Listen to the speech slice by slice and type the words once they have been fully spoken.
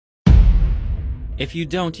If you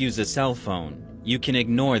don't use a cell phone, you can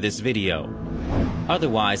ignore this video.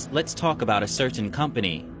 Otherwise, let's talk about a certain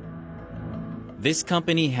company. This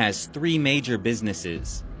company has three major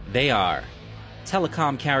businesses. They are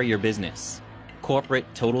telecom carrier business, corporate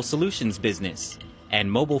total solutions business,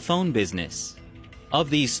 and mobile phone business. Of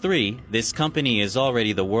these three, this company is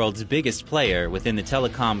already the world's biggest player within the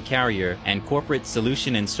telecom carrier and corporate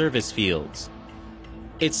solution and service fields.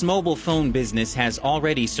 Its mobile phone business has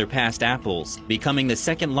already surpassed Apple's, becoming the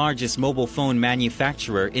second largest mobile phone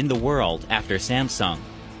manufacturer in the world after Samsung.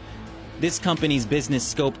 This company's business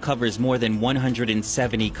scope covers more than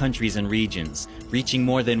 170 countries and regions, reaching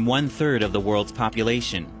more than 1/3 of the world's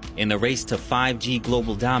population. In the race to 5G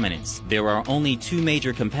global dominance, there are only two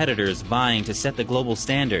major competitors vying to set the global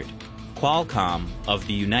standard: Qualcomm of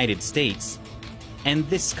the United States and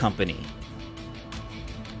this company.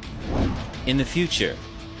 In the future,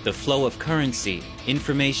 the flow of currency,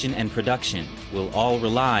 information, and production will all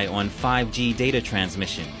rely on 5G data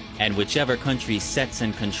transmission, and whichever country sets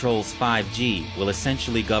and controls 5G will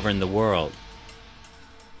essentially govern the world.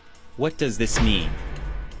 What does this mean?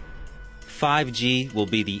 5G will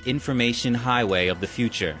be the information highway of the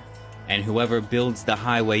future, and whoever builds the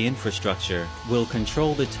highway infrastructure will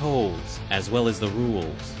control the tolls as well as the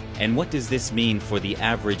rules. And what does this mean for the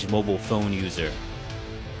average mobile phone user?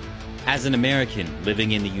 As an American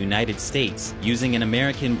living in the United States using an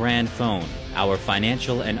American brand phone, our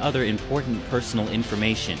financial and other important personal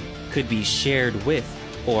information could be shared with,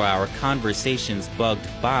 or our conversations bugged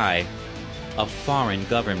by, a foreign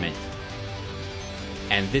government.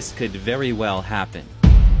 And this could very well happen.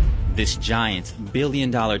 This giant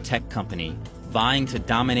billion-dollar tech company, vying to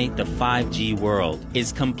dominate the 5G world,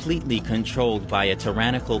 is completely controlled by a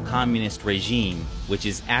tyrannical communist regime which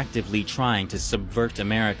is actively trying to subvert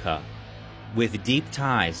America. With deep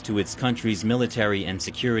ties to its country's military and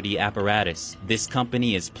security apparatus, this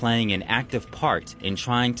company is playing an active part in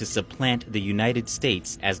trying to supplant the United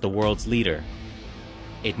States as the world's leader.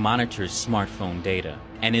 It monitors smartphone data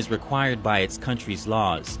and is required by its country's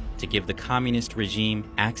laws to give the communist regime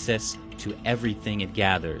access to everything it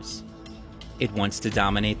gathers. It wants to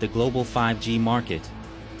dominate the global 5G market.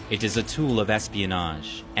 It is a tool of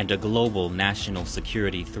espionage and a global national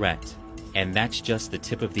security threat. And that's just the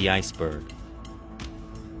tip of the iceberg.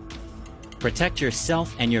 Protect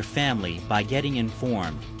yourself and your family by getting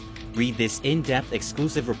informed. Read this in-depth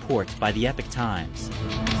exclusive report by the Epoch Times.